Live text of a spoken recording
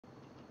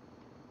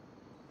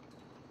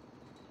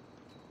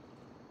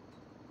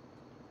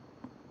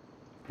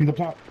He's up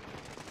top.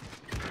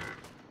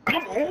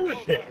 Come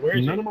on, shit. Where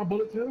is None he? of my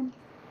bullets hit him.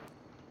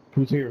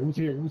 Who's here? Who's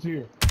here? Who's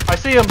here? I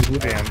see him.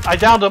 Man. I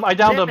downed him. I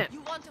downed him.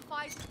 You want to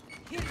fight?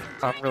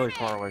 I'm really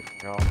far away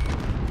from y'all.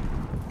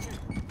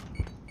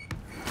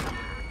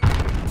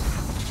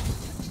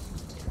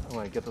 I'm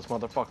gonna get this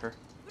motherfucker.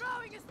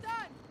 Throwing is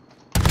done.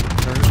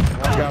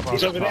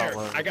 He's over there.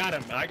 I got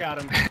him. I got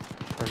him.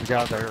 There's a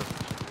guy there.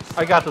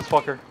 I got this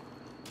fucker.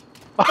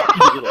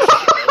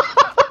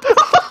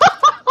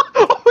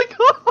 Oh my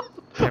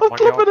god! I'm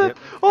clipping it!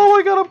 Oh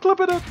my god, I'm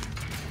clipping it!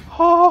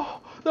 Oh,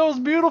 that was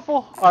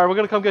beautiful! Alright, we're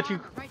gonna come get you.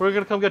 We're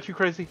gonna come get you,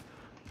 crazy.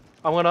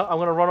 I'm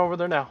gonna run over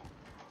there now.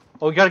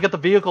 Oh, you gotta get the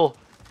vehicle.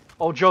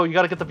 Oh, Joe, you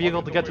gotta get the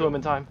vehicle to get to him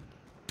in time.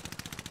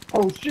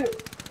 Oh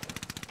shit!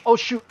 Oh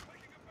shoot!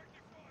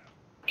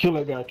 Kill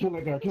that guy! Kill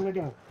that guy! Kill that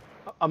guy!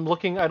 I'm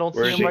looking. I don't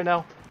Where see is him he? right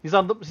now. He's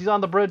on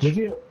the bridge. Is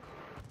he?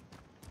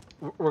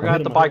 We're gonna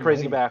have to buy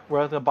crazy back. We're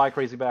gonna have to buy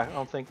crazy back. I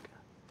don't think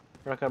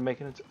we're not gonna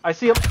make it. I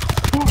see him.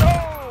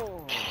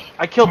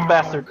 I killed the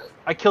bastard.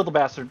 I killed the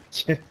bastard.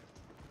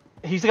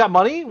 He's got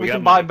money. We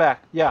can buy him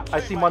back. Yeah,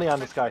 I see money on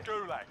this guy.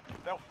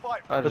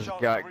 I just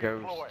got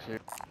ghosts too.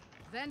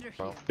 Vendor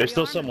here. There's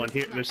still someone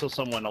here. There's still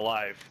someone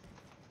alive.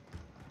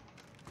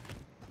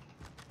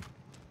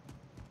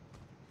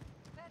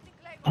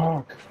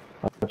 Fuck!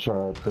 I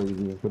tried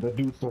crazy, but that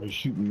dude started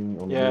shooting me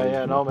on the Yeah, road,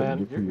 yeah, and no, I couldn't man.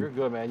 get through. You're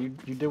good, man.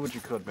 You did what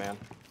you could, man.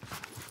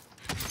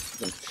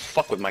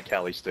 Fuck with my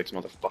Cali sticks,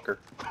 motherfucker.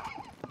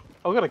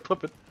 I'm gonna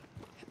clip it.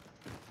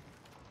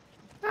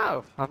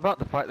 No, I'm about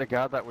to fight the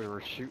guy that we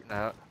were shooting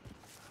at.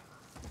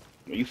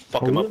 You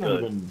fuck Oh, him we're up not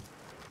good. even-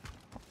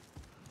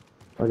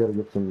 I gotta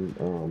get some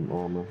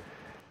armor.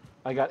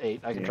 I got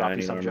 8. I can Yeah, drop I you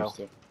need some, armor Joe.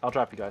 still. I'll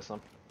drop you guys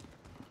some.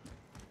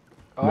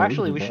 Oh, No, we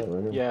actually, can we buy should. it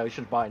right here. Yeah, we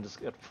should buy and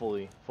just get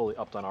fully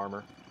upped on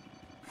armor.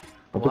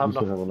 I We'll think have we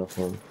should enough. have enough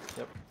fun.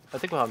 Yep. I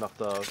think we'll have enough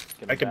to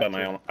get I him could buy back,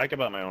 my too. own. I could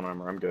buy my own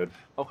armor. I'm good.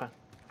 Okay.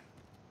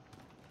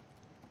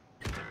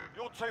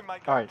 Your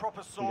teammate All right.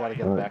 proper We gotta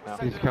get him back now.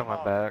 He's coming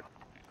back.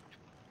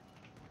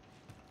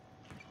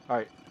 All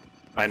right.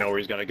 I know where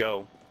he's gonna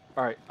go.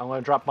 All right. I'm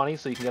gonna drop money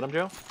so you can get him,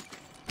 Joe.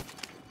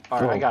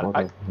 All right. Oh, I got it.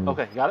 okay.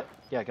 Okay. You got it.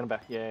 Yeah. Get him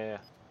back. Yeah.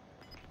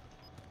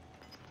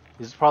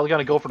 He's probably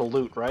gonna go for the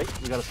loot, right?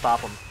 We gotta stop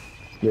him.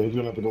 Yeah, he's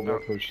gonna have to go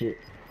back for his shit.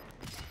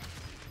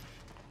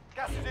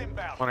 Gas is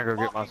inbound. Wanna go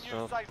get my Marking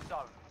new stuff? safe zone.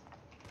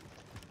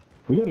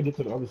 We gotta get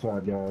to the other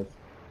side, guys.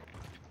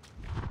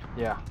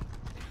 Yeah.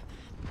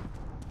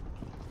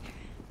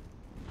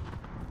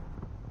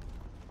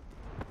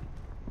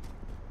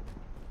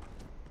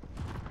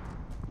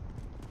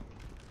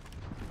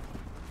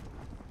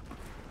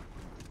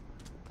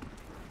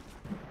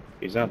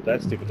 He's not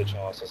that stupid to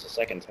challenge us a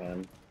second time.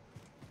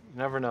 You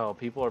never know.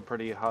 People are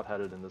pretty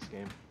hot-headed in this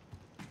game.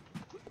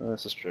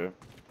 This is true.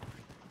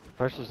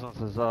 Especially since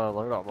his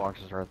loadout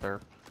box is right there.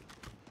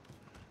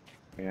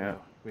 Yeah.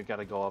 We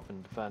gotta go up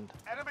and defend.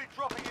 Enemy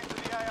dropping into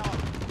the AR.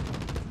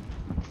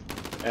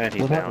 And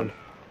he's What down. happened?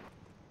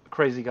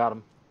 Crazy got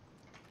him.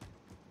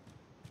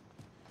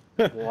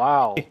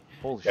 Wow.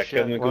 Holy Got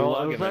killed in shit. the Well,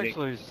 gulag it was and then he-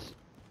 actually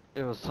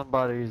it was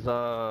somebody's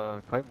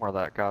claymore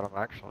that got him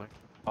actually.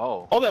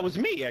 Oh. Oh, that was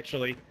me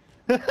actually.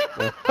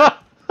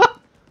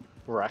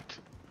 Wrecked.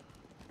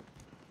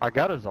 I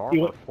got his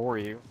armor for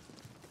you,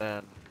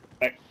 and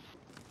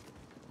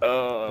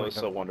Oh, that was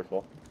so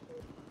wonderful.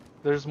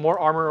 There's more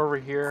armor over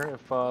here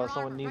if someone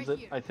armor needs right it.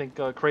 here. I think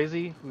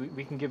Crazy,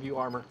 we can give you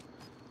armor.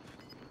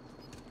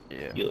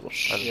 yeah, You little I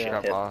just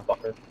shithead got by.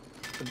 fucker.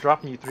 I'm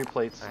dropping you 3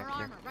 plates. Thank More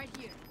you. armor right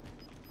here.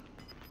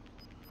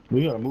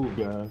 We gotta move,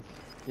 guys.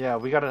 Yeah,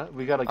 we gotta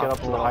get up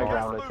to the high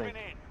ground, I think. Moving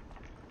in.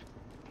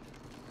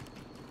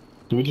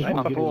 Do we just I'm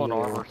want to get pulling in the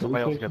armor. police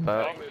Somebody else station? get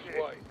that.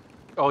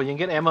 Oh, you can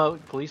get ammo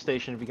at police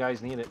station if you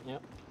guys need it.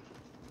 Yep.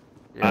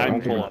 Yeah, I'm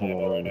I'm pulling pulling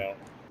ammo right armor. now.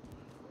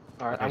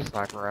 All right. I got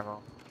sniper ammo.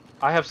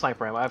 I have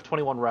sniper ammo. I have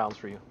 21 rounds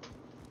for you.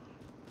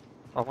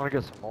 I want to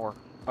get some more.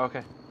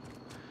 Okay.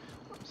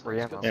 Free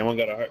Sounds ammo.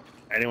 good.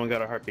 Anyone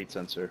got a heartbeat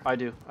sensor? I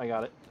do. I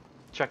got it.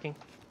 Checking.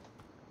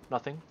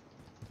 Nothing.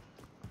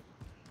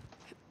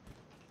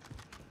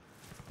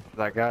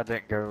 That guy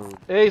didn't go.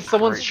 Hey,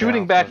 someone's straight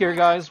shooting down, back so- here,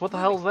 guys. What the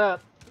hell is that?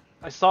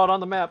 I saw it on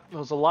the map. It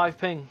was a live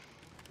ping.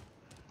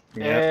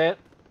 Yeah.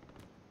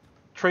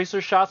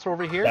 Tracer shots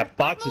over here. That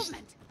box is.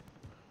 Movement.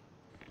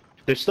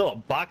 There's still a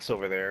box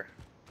over there.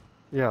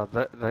 Yeah,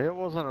 that it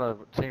wasn't a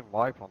team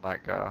wipe on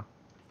that guy.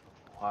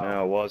 Wow.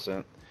 No, it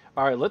wasn't.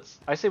 All right,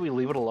 I say we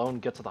leave it alone.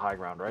 And get to the high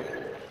ground, right?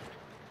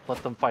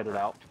 Let them fight it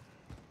out.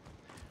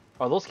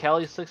 Are those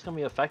Cali sticks gonna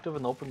be effective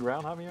in the open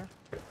ground, Javier?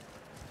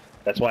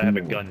 That's why I have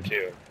a gun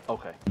too.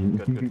 Okay.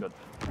 Good.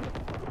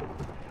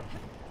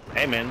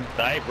 Hey man,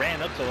 I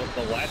ran up to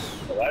the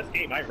last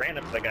game. I ran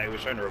up to the guy who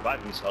was trying to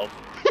revive himself.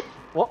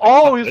 Well,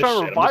 oh, he's This trying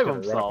to shit, I'm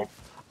revive just gonna run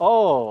himself.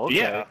 Oh, okay.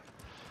 Yeah.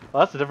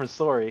 Well, that's a different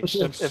story.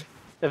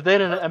 If they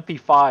had an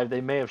MP5, they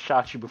may have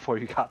shot you before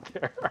you got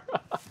there.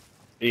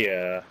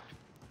 Yeah.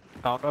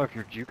 I don't know if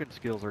your juking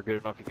skills are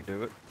good enough. You can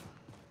do it.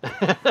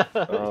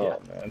 Oh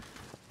Yeah. man.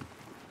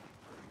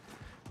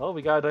 Well,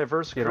 we got a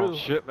diverse Get crew. on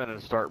shipment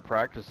and start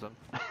practicing.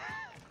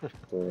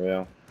 For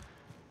real.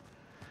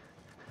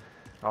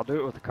 I'll do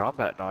it with a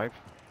combat knife.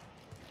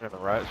 And a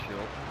riot shield.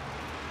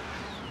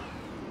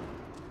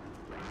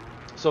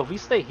 So if we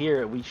stay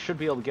here, we should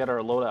be able to get our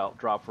loadout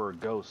drop for a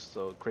ghost,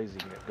 so Crazy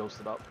can get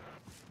ghosted up.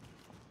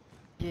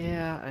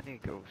 Yeah, I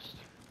need ghost.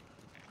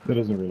 It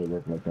doesn't really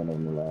work like that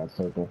on the last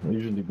circle. It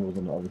usually goes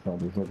on the other side of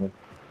the circle.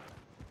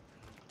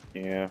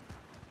 Yeah.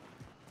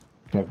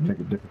 Have to make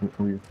it difficult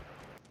for you.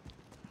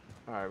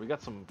 Alright, we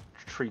got some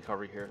tree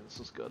cover here. This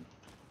is good.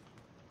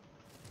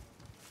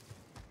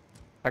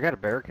 I got a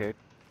barricade.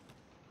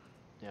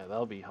 Yeah,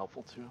 that'll be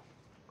helpful too.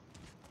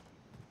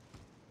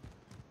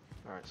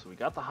 Alright, so we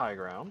got the high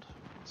ground.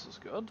 This is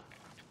good.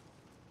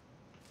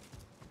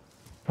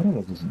 I don't know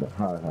if this is the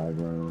high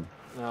ground.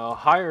 Now,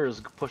 higher is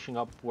pushing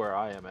up where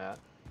I am at.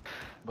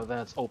 But then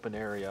it's open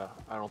area.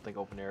 I don't think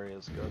open area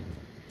is good.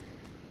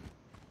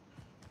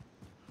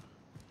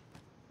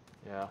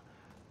 Yeah.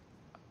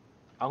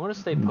 I'm gonna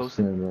stay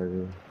posted. Right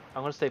here.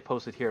 I'm gonna stay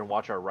posted here and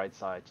watch our right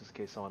side, just in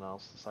case someone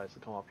else decides to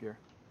come up here.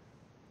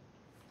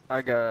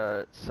 I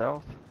got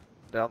south,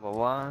 down the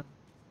line.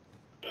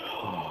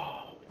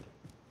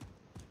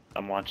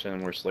 I'm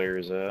watching where Slayer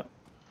is at.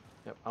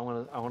 Yep. I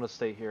wanna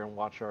stay here and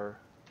watch our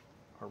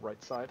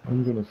right side.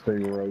 I'm gonna stay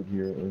right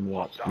here and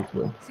watch this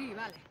way. Sí,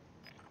 vale.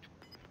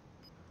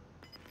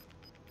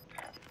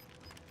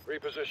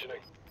 Repositioning.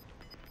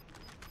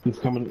 He's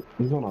coming.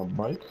 He's on a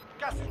bike.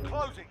 Gas is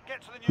closing.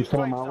 Get to the new He's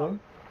coming safe my way. zone.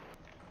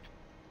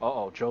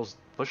 Uh-oh, Joe's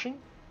pushing?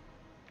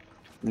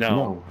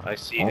 No, I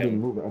see I didn't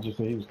him. move it. I just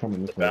said he was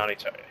coming The this way. bounty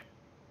target.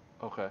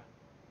 Okay.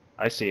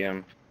 I see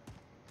him.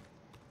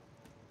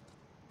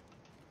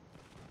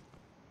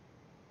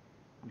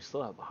 We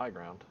still have the high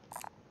ground.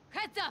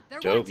 Heads up, they're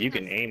Joe, if watching you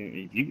can us.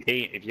 aim,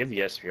 if you have the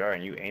SVR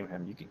and you aim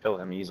him, you can kill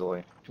him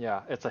easily.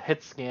 Yeah, it's a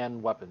hit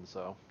scan weapon,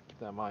 so keep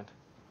that in mind.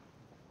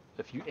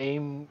 If you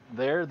aim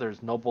there,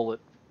 there's no bullet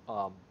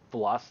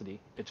velocity.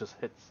 It just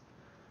hits.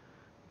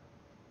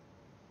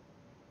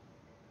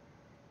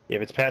 Yeah,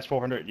 if it's past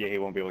 400, yeah, he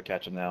won't be able to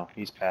catch him now.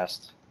 He's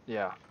past.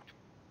 Yeah,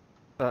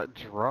 That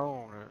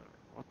drone.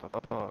 What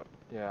the fuck?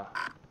 yeah.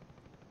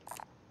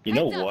 You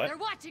know Heads up, what? they're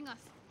watching us.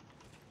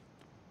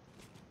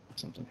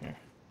 Something here.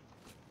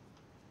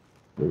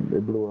 They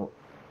blew up.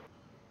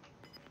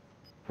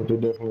 But they're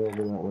definitely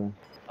over that way.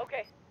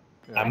 Okay.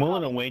 Yeah. I'm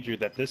willing to wager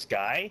that this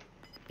guy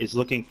is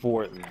looking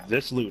for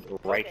this loot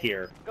right Okay.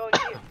 here. Going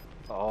here.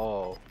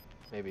 Oh,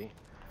 maybe.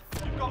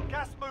 You've got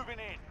gas moving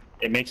in.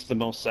 It makes the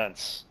most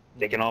sense.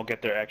 They can all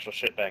get their actual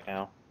shit back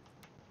now.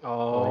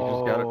 Oh,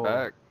 We just got it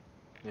back.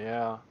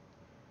 Yeah.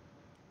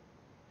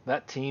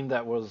 That team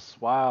that was,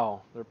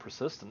 wow, they're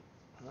persistent.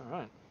 All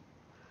right.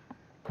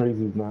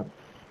 Crazy's not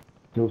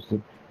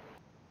ghosted.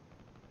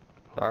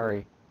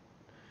 Sorry.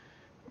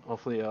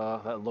 Hopefully,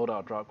 that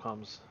loadout drop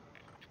comes.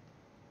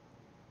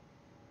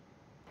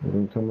 They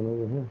ain't coming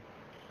over here.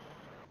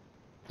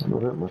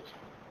 Not that much.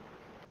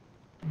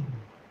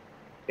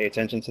 Pay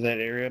attention to that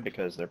area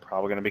because they're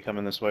probably going to be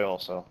coming this way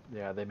also.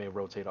 Yeah, they may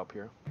rotate up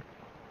here.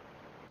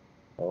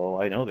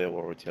 Oh, I know they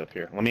will rotate up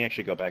here. Let me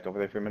actually go back over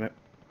there for a minute.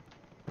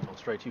 Don't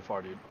stray too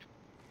far, dude.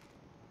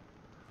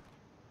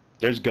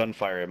 There's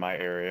gunfire in my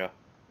area.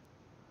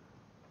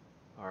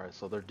 All right,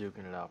 so they're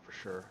duking it out for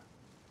sure.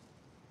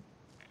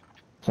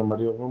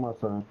 Somebody over on my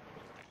side.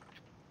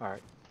 All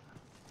right.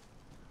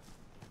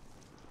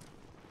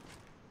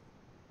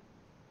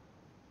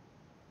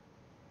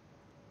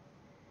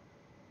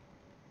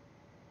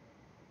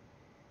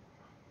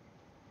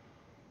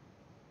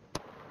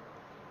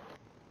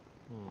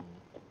 Hmm.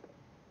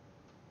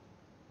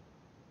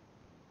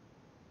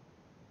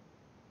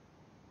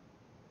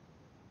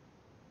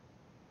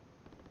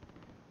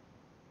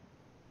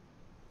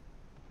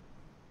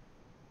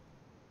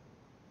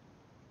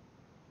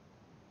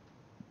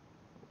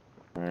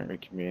 Alright,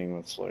 reconvening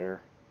with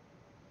Slayer.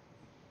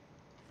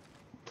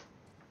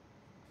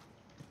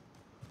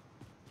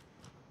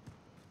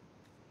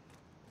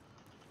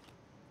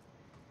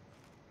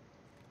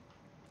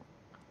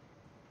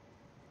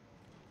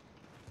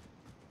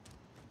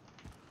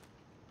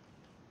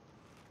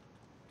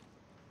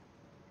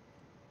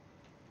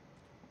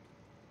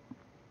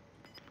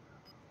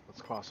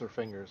 Let's cross our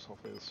fingers.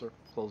 Hopefully the circle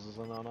closes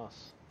in on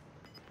us.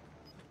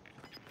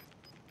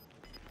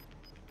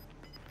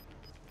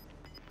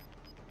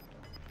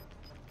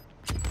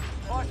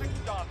 Fighting's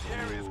done. The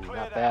area's Ooh, cleared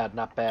not out. bad,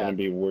 not Gonna bad.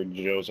 be where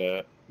Joe's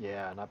at.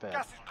 Yeah, not bad.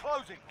 Gas is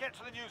closing. Get to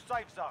the new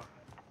safe zone.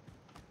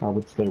 I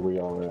would stay where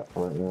y'all at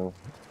right now.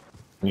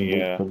 And wait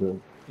Yeah. for the-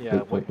 Yeah,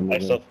 wait for wait. them to I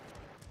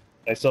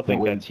move still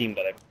think Wait. that team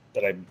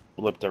that I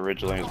blipped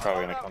originally is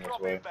probably gonna come this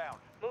Drop way. inbound.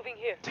 Moving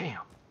here.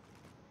 Damn.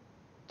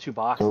 Two in.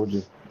 boxes. Told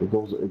you,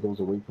 it goes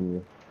away from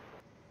you.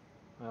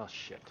 Oh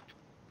shit.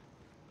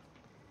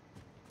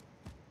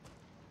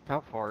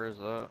 How far is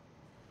that?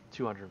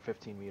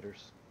 215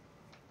 meters.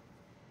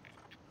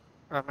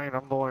 I mean,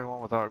 I'm the only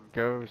one without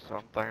ghost, so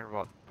I'm thinking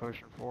about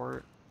pushing for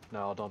it.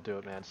 No, don't do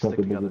it, man. Stick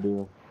Something bigger together.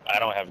 deal. I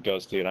don't have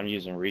ghosts, dude. I'm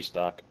using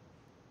restock.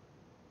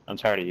 I'm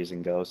tired of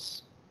using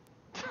ghosts.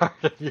 Tired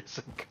of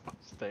using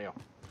ghosts. Damn.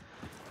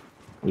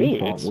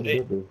 Dude, Respawn, it's- what does it-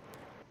 that do?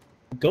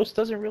 Ghost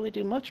doesn't really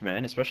do much,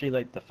 man. Especially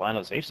like the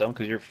final safe zone,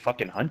 because you're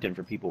fucking hunting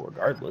for people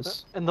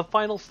regardless. In the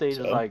final stages,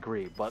 So? I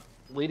agree, but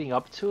leading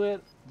up to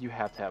it, you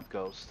have to have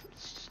Ghost.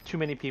 Too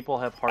many people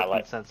have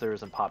heartbeat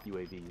sensors and pop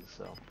UAVs,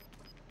 so.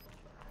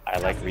 I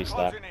like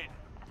restock. Closing in.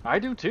 I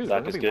do too. Restock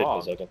Don't is get me good. wrong.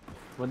 'Cause, like,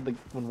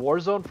 When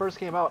Warzone first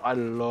came out, I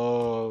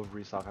love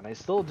restock, and I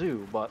still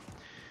do. But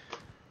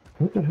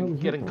What the hell is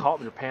getting this? caught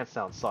with your pants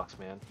down sucks,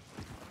 man.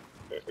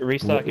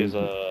 restock What is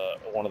is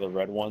one of the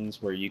red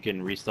ones where you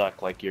can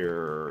restock like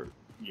your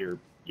Refills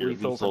and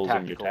refills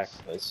and your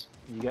tacticals. tacticals.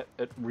 You get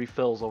it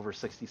refills over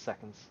 60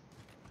 seconds.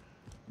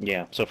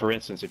 Yeah. So for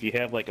instance, if you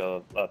have like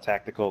a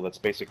tactical that's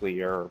basically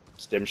your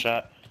stim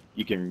shot,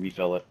 you can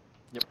refill it.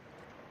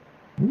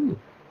 Ooh.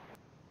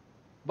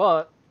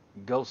 But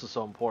Ghost is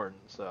so important,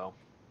 so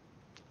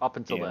up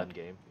until the Yeah. end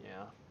game,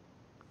 yeah.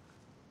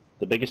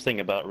 The biggest thing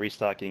about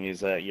restocking is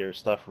that your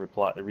stuff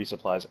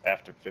resupplies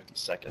after 50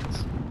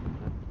 seconds.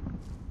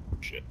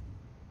 Shit.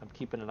 I'm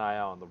keeping an eye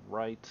out on the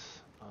right.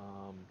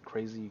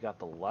 Crazy, you got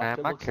the left. Man,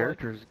 it my looks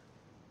character's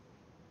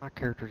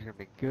gonna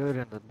be good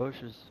in the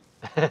bushes.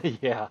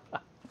 like. Yeah.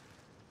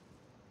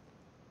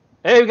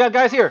 Hey, we got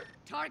guys here.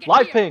 Target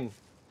Live here. ping.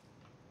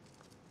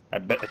 I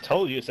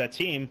told you it's that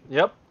team.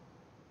 Yep.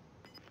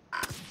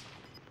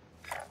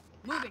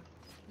 Moving.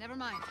 Never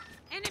mind.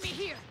 Enemy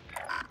here.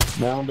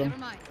 Downed him. Never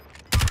mind.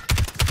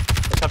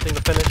 Attempting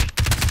to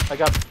finish. I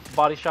got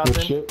body shots Good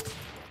in. shit.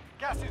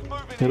 Gas is moving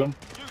Hit in. him.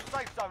 New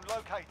safe zone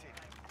located.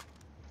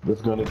 This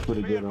gun is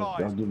pretty Be good. I'll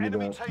advised, give you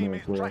enemy that. team Man,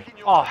 is for real. tracking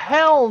your Oh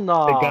hell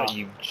no! They got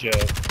you, Joe.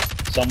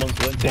 Someone's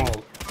limping.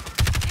 Oh,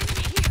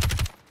 Enemy here.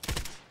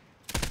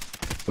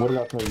 what did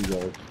I tell you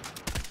guys?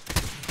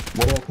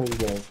 What did I tell you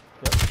guys?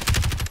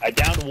 I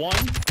downed one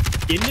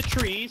in the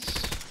trees.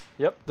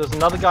 Yep. There's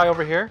another guy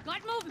over here. Got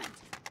movement.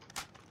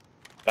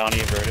 Bounty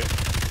averted.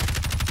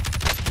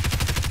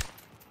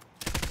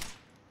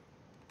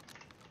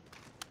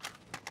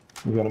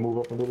 We gotta move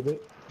up a little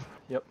bit.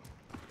 Yep.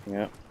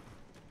 Yeah.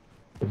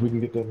 If we can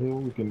get that hill,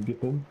 we can get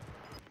them.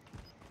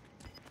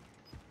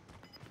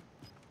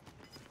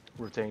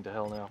 Rotating to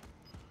hell now.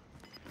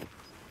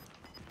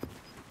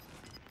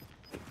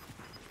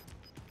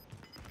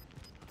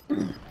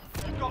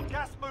 We've got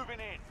gas moving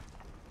in.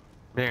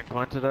 Being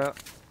pointed at.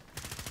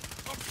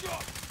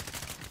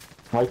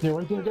 Right there,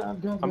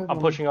 guys. I'm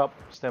pushing up.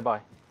 Stand by.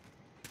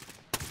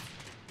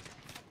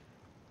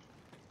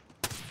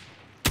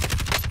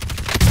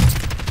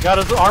 Got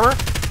his armor.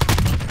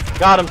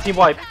 Got him. Team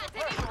wipe.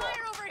 Taking fire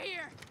over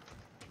here.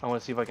 I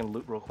want to see if I can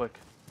loot real quick.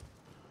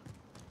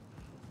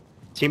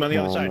 Team on the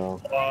No, other side.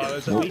 no.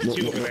 There's at least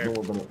two over there. Don't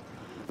open it.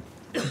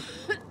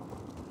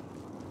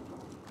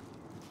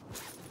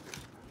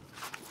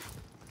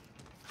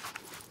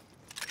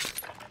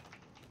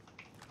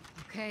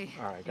 Okay.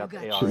 All right, got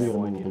the you AR. Shit, we ammo gotta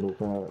I move a needed.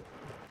 little fast.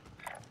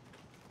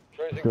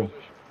 Let's go.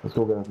 Let's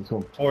go, guys. Let's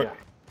go. Four.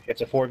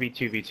 It's a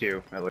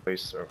 4v2v2 at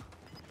least. So.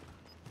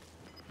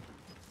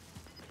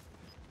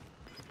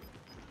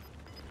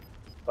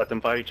 Let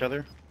them fight each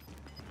other.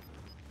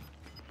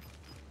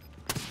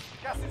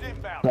 Gas is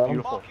inbound.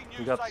 Beautiful. Marking new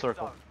We got the safe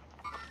circle.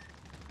 zone.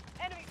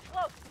 Enemy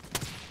close.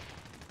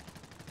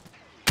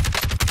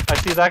 I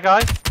see that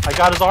guy. I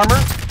got his armor.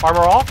 Armor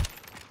off.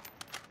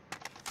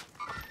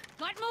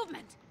 Got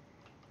movement.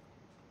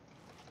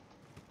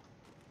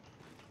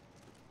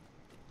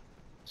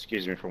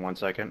 Excuse me for 1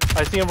 second.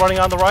 I see him running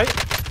on the right.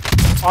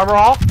 Armor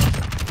off.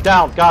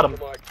 Down. Got him.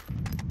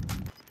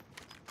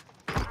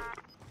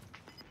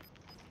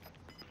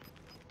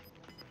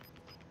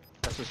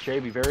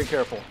 SSJ, be very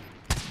careful.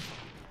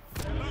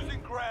 You're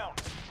losing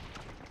ground.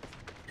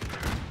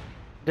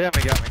 Damn,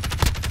 he got me.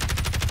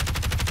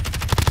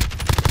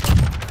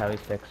 Cali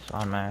 6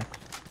 on max.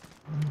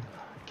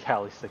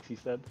 Cali 6, he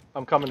said.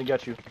 I'm coming to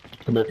get you.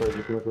 Come back,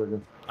 Fraser. Come back,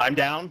 Fraser. I'm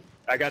down.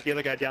 I got the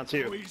other guy down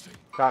too.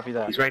 Copy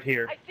that. He's right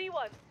here. see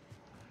one.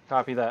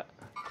 Copy that.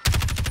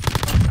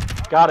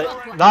 Got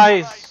it.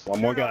 Nice. One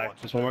more guy.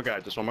 Just one more guy.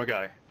 Just one more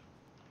guy.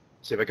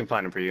 See if I can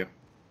find him for you.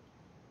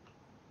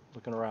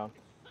 Looking around.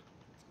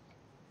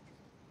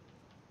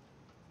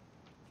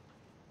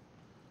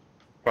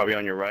 Probably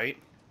on your right.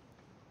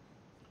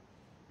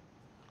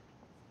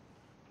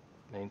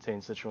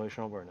 Maintain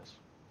situational awareness.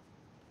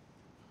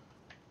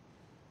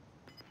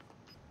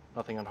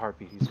 Nothing on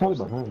heartbeat. He's He's probably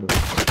posted. behind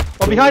us.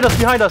 Oh, behind us!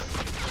 Behind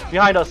us!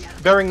 Behind us!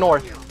 Bearing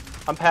north.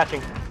 I'm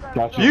patching.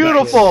 Gotcha.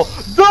 Beautiful!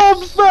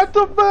 Dubs back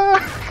to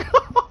back!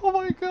 Oh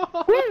my god!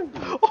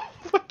 Oh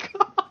my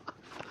god!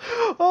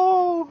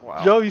 Oh!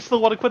 Wow. Joe, you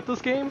still want to quit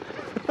this game?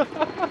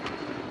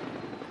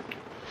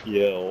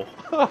 Yo.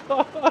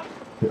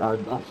 I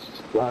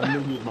knew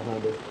he was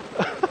behind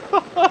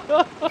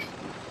us.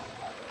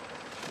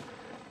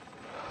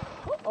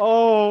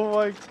 Oh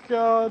my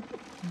god.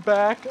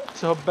 Back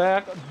to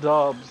back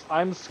dubs.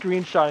 I'm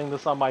screenshotting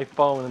this on my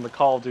phone in the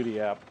Call of Duty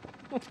app.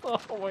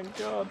 Oh my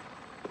god.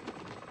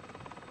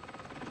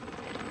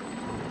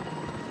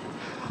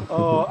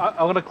 Oh,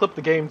 I'm gonna clip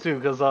the game too,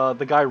 because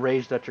the guy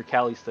raged at your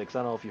Cali sticks. I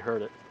don't know if you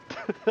heard it.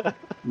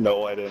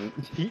 No, I didn't.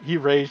 He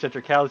raged at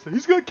your Cali sticks.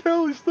 He's got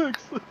Cali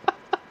sticks!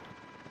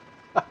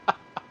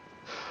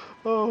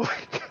 Oh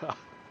my god.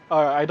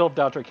 Alright, I don't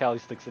downtrade Cali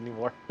sticks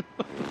anymore.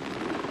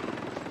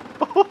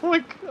 Oh my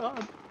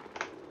god.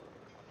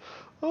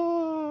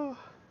 Oh.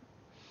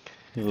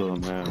 Oh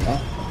man.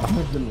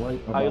 I've been right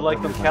How you about like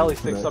them everything Cali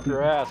today. sticks up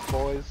your ass,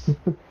 boys?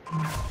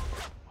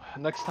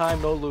 Next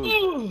time, no lose.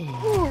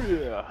 Oh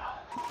yeah.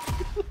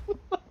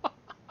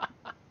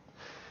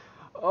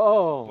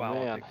 Oh Wow,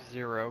 man. big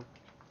 0.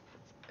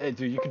 Hey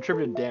dude, you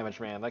contributed damage,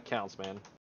 man. That counts, man.